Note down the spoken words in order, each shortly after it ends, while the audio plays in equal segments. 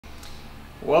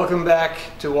Welcome back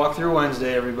to Walkthrough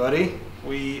Wednesday, everybody.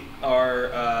 We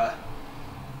are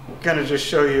going to just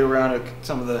show you around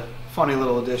some of the funny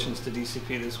little additions to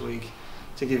DCP this week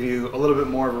to give you a little bit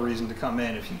more of a reason to come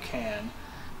in if you can.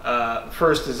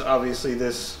 First is obviously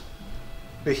this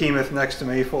behemoth next to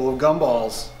me full of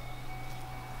gumballs.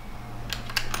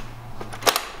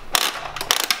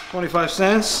 25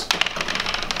 cents.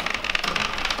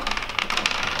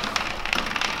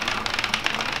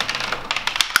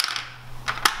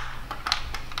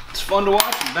 It's fun to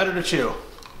watch and better to chew.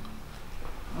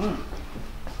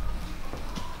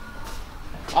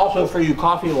 Also, for you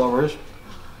coffee lovers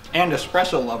and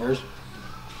espresso lovers,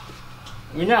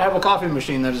 we now have a coffee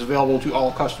machine that is available to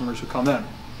all customers who come in.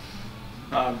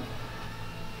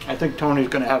 I think Tony's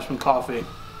going to have some coffee,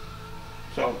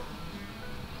 so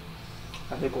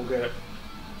I think we'll get it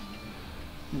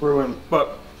brewing.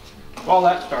 But while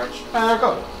that starts, there it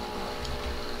goes.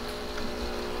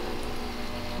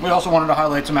 We also wanted to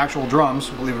highlight some actual drums,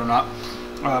 believe it or not.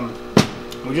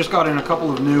 We just got in a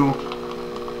couple of new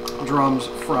drums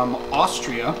from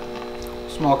Austria, a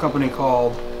small company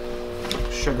called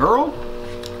Shagirl?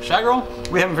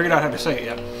 We haven't figured out how to say it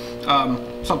yet.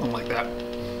 Something like that.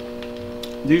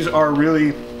 These are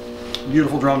really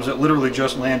beautiful drums that literally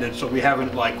just landed, so we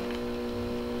haven't like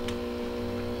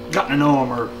gotten to know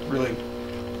them or really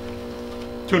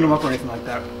tuned them up or anything like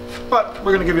that. But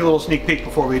we're going to give you a little sneak peek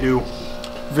before we do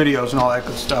videos and all that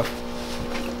good stuff.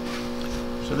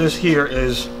 So this here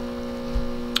is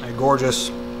a gorgeous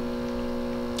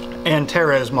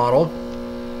Antares model.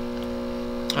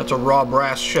 That's a raw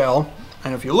brass shell,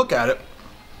 and if you look at it,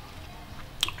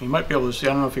 you might be able to see, I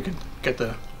don't know if you can get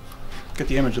the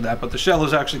image of that, but the shell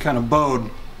is actually kind of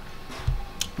bowed.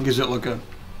 It gives it like a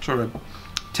sort of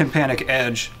tympanic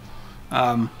edge.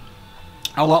 A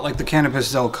lot like the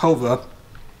Canopus Zelkova,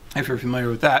 if you're familiar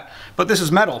with that. But this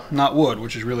is metal, not wood,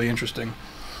 which is really interesting.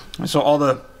 And so all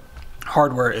the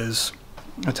hardware is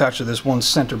attached to this one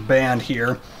center band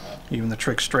here. Even the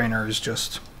trick strainer is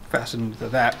just fastened to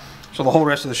that. So the whole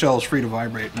rest of the shell is free to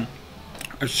vibrate. And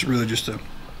it's really just a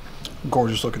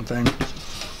gorgeous looking thing.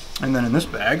 And then in this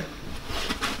bag,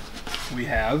 we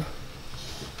have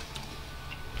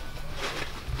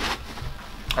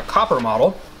a copper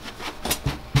model.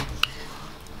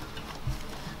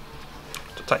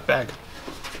 It's a tight bag.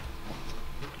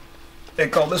 They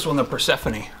call this one the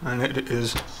Persephone, and it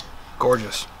is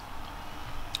gorgeous.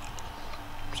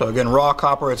 So again, raw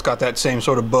copper, it's got that same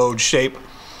sort of bowed shape,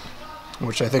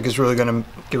 which I think is really going to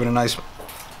give it a nice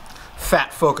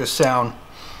fat focused sound.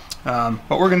 But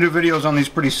we're going to do videos on these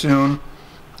pretty soon,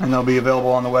 and they'll be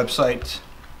available on the website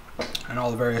and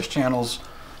all the various channels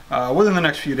within the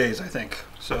next few days, I think.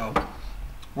 So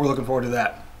we're looking forward to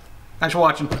that. Thanks for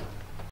watching.